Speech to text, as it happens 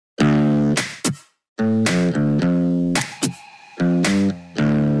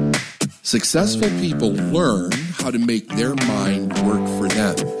Successful people learn how to make their mind work for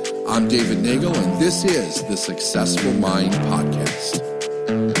them. I'm David Nagel, and this is the Successful Mind Podcast.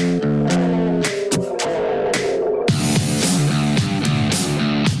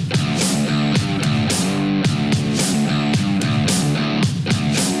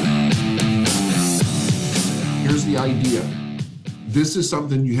 Here's the idea. This is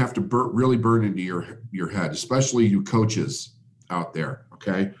something you have to really burn into your head, especially you coaches out there,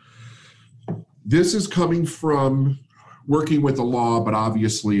 okay? This is coming from working with the law, but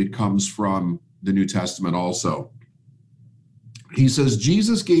obviously it comes from the New Testament also. He says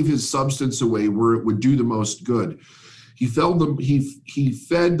Jesus gave his substance away where it would do the most good. He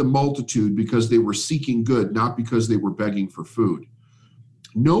fed the multitude because they were seeking good, not because they were begging for food.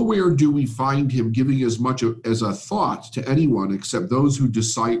 Nowhere do we find him giving as much as a thought to anyone except those who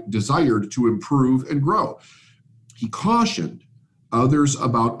desired to improve and grow. He cautioned others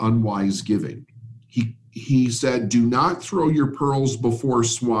about unwise giving. He said, "Do not throw your pearls before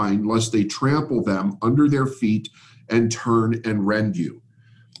swine, lest they trample them under their feet and turn and rend you."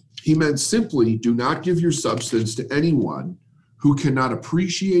 He meant simply, do not give your substance to anyone who cannot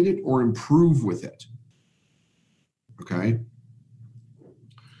appreciate it or improve with it. Okay?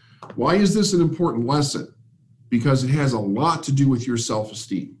 Why is this an important lesson? Because it has a lot to do with your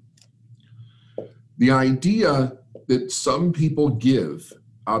self-esteem. The idea that some people give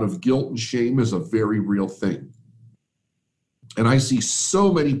out of guilt and shame is a very real thing. And I see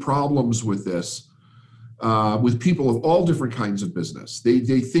so many problems with this, with people of all different kinds of business.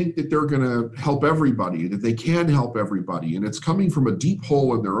 They think that they're going to help everybody, that they can help everybody, and it's coming from a deep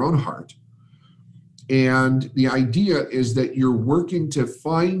hole in their own heart. And the idea is that you're working to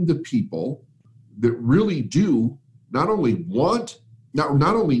find the people that really do not only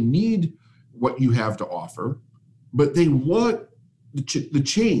need what you have to offer, but they want the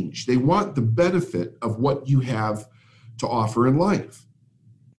change. They want the benefit of what you have to offer in life.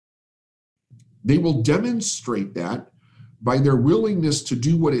 They will demonstrate that by their willingness to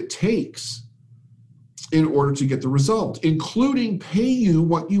do what it takes in order to get the result, including pay you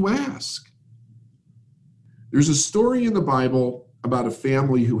what you ask. There's a story in the Bible about a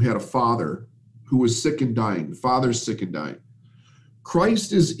family who had a father who was sick and dying. The father's sick and dying.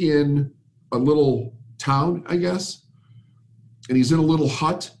 Christ is in a little town, I guess, and he's in a little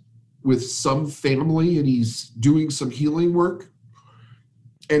hut with some family, and he's doing some healing work.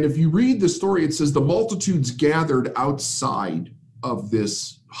 And if you read the story, it says the multitudes gathered outside of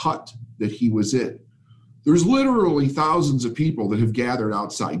this hut that he was in. There's literally thousands of people that have gathered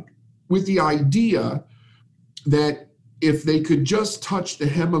outside with the idea that if they could just touch the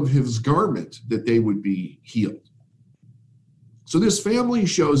hem of his garment, that they would be healed. So this family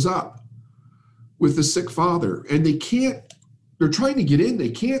shows up with the sick father, and they're trying to get in, they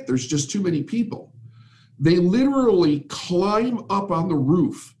can't, there's just too many people. They literally climb up on the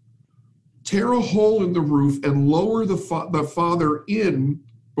roof, tear a hole in the roof, and lower the father in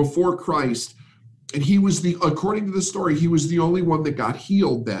before Christ. And according to the story, he was the only one that got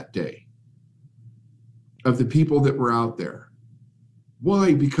healed that day of the people that were out there.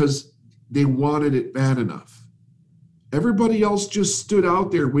 Why? Because they wanted it bad enough. Everybody else just stood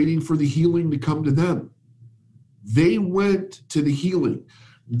out there waiting for the healing to come to them. They went to the healing.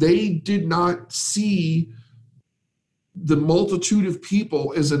 They did not see the multitude of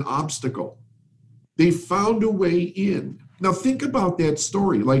people as an obstacle. They found a way in. Now think about that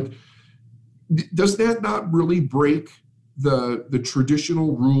story. Like, does that not really break the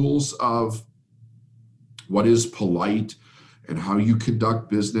traditional rules of what is polite and how you conduct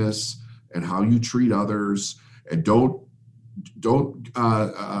business and how you treat others, and don't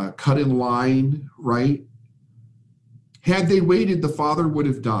cut in line, right? Had they waited, the father would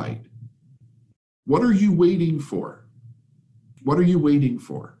have died. What are you waiting for? What are you waiting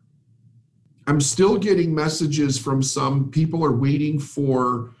for? I'm still getting messages from some people are waiting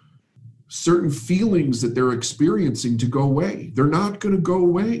for certain feelings that they're experiencing to go away. They're not going to go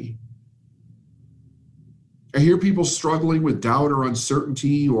away. I hear people struggling with doubt or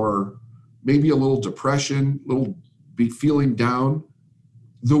uncertainty, or maybe a little depression, feeling down.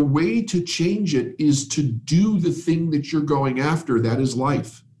 The way to change it is to do the thing that you're going after. That is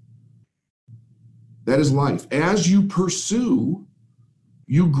life. That is life. As you pursue,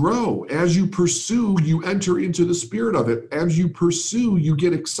 you grow. As you pursue, you enter into the spirit of it. As you pursue, you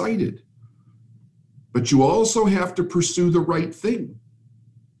get excited. But you also have to pursue the right thing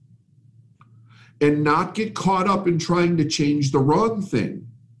and not get caught up in trying to change the wrong thing.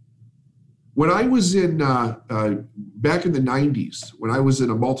 When I was in, back in the 90s, when I was in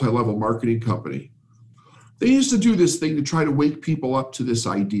a multi-level marketing company, They used to do this thing to try to wake people up to this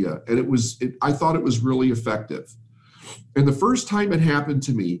idea, and I thought it was really effective. And the first time it happened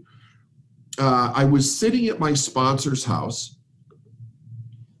to me, I was sitting at my sponsor's house,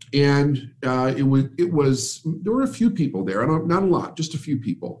 and there were a few people there, not a lot, just a few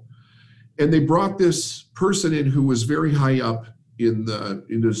people, and they brought this person in who was very high up in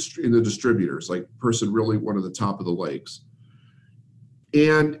the distributors, like person really one of the top of the legs,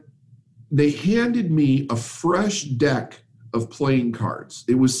 and they handed me a fresh deck of playing cards.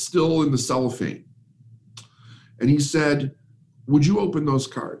 It was still in the cellophane. And he said, "Would you open those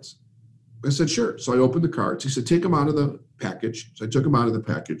cards?" I said, "Sure." So I opened the cards. He said, "Take them out of the package." So I took them out of the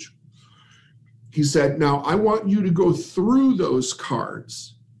package. He said, "Now I want you to go through those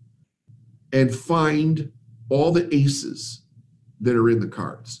cards and find all the aces that are in the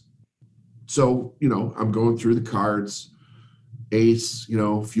cards." So, I'm going through the cards. Ace,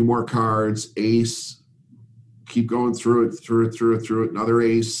 a few more cards, ace, keep going through it, another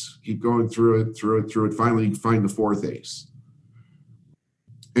ace, keep going through it. Finally, you find the fourth ace.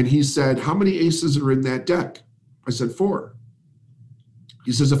 And he said, "How many aces are in that deck?" I said, 4.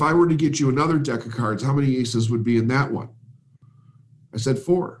 He says, "If I were to get you another deck of cards, how many aces would be in that one?" I said,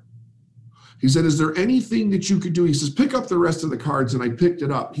 4. He said, "Is there anything that you could do?" He says, "Pick up the rest of the cards," and I picked it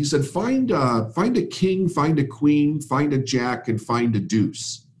up. He said, find a king, find a queen, find a jack, and find a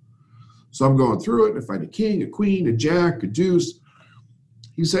deuce." So I'm going through it, and I find a king, a queen, a jack, a deuce.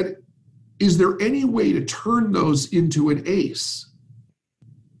 He said, "Is there any way to turn those into an ace?"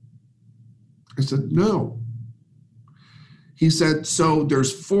 I said, "No." He said, "So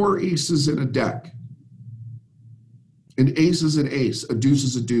there's 4 aces in a deck. An ace is an ace, a deuce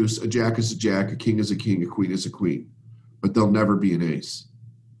is a deuce, a jack is a jack, a king is a king, a queen is a queen, but they'll never be an ace."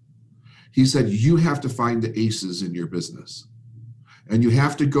 He said, "You have to find the aces in your business, and you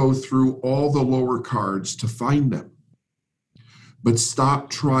have to go through all the lower cards to find them, but stop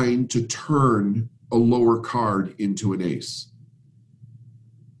trying to turn a lower card into an ace."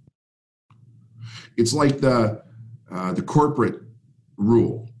 It's like the corporate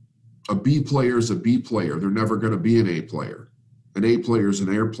rule. A B player is a B player. They're never going to be an A player. An A player is an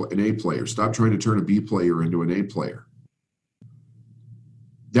A player. Stop trying to turn a B player into an A player.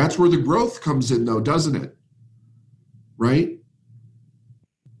 That's where the growth comes in, though, doesn't it? Right?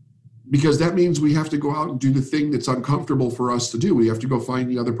 Because that means we have to go out and do the thing that's uncomfortable for us to do. We have to go find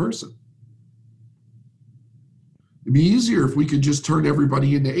the other person. It'd be easier if we could just turn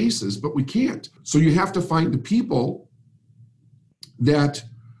everybody into aces, but we can't. So you have to find the people that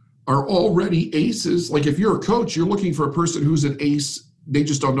are already aces. Like if you're a coach, you're looking for a person who's an ace. They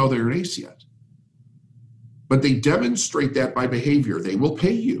just don't know they're an ace yet. But they demonstrate that by behavior. They will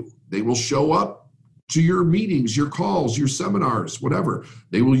pay you. They will show up to your meetings, your calls, your seminars, whatever.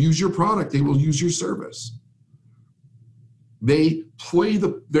 They will use your product. They will use your service. They play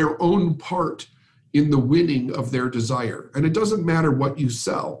their own part in the winning of their desire. And it doesn't matter what you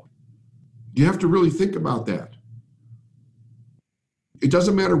sell. You have to really think about that. It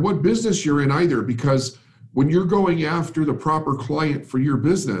doesn't matter what business you're in either, because when you're going after the proper client for your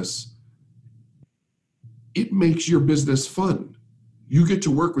business, it makes your business fun. You get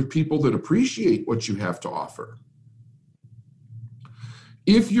to work with people that appreciate what you have to offer.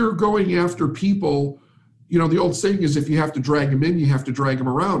 If you're going after people, the old saying is if you have to drag them in, you have to drag them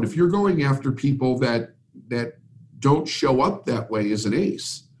around. If you're going after people that don't show up that way as an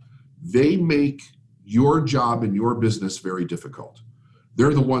ace, they make your job and your business very difficult.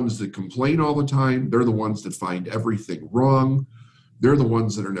 They're the ones that complain all the time. They're the ones that find everything wrong. They're the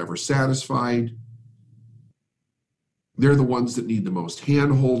ones that are never satisfied. They're the ones that need the most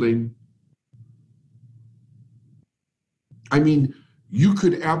hand-holding. I mean, you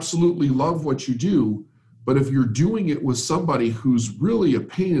could absolutely love what you do, but if you're doing it with somebody who's really a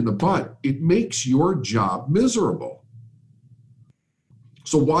pain in the butt, it makes your job miserable.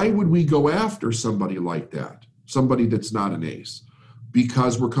 So why would we go after somebody like that? Somebody that's not an ace?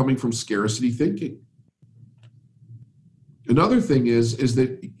 Because we're coming from scarcity thinking. Another thing is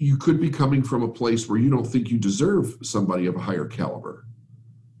that you could be coming from a place where you don't think you deserve somebody of a higher caliber.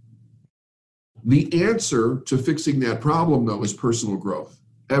 The answer to fixing that problem, though, is personal growth.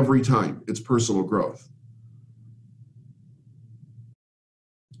 Every time, it's personal growth.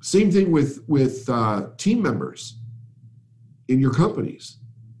 Same thing with team members in your companies.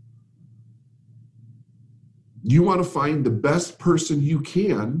 You want to find the best person you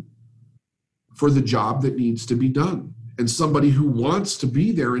can for the job that needs to be done, and somebody who wants to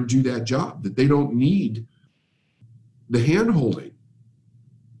be there and do that job, that they don't need the hand-holding.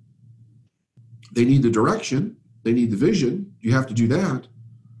 They need the direction. They need the vision. You have to do that.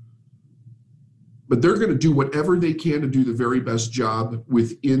 But they're going to do whatever they can to do the very best job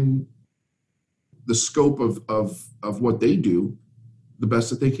within the scope of what they do, the best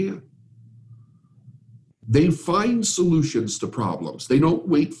that they can. They find solutions to problems. They don't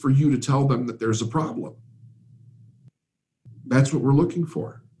wait for you to tell them that there's a problem. That's what we're looking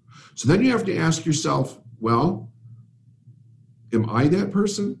for. So then you have to ask yourself, well, am I that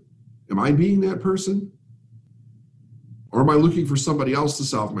person? Am I being that person? Or am I looking for somebody else to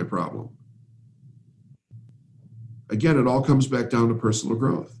solve my problem? Again, it all comes back down to personal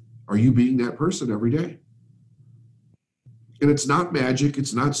growth. Are you being that person every day? And it's not magic.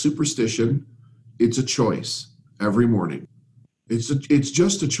 It's not superstition. It's a choice every morning. It's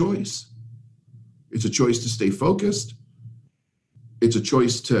just a choice. It's a choice to stay focused. It's a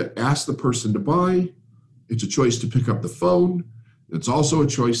choice to ask the person to buy. It's a choice to pick up the phone. It's also a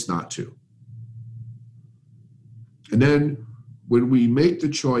choice not to. And then when we make the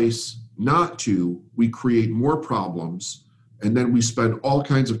choice not to, we create more problems, and then we spend all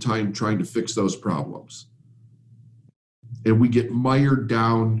kinds of time trying to fix those problems. And we get mired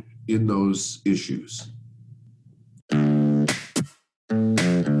down in those issues.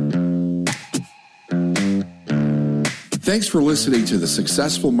 Thanks for listening to the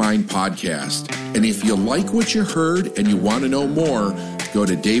Successful Mind podcast. And if you like what you heard and you want to know more, go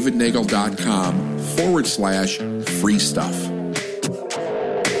to davidnagel.com/free stuff.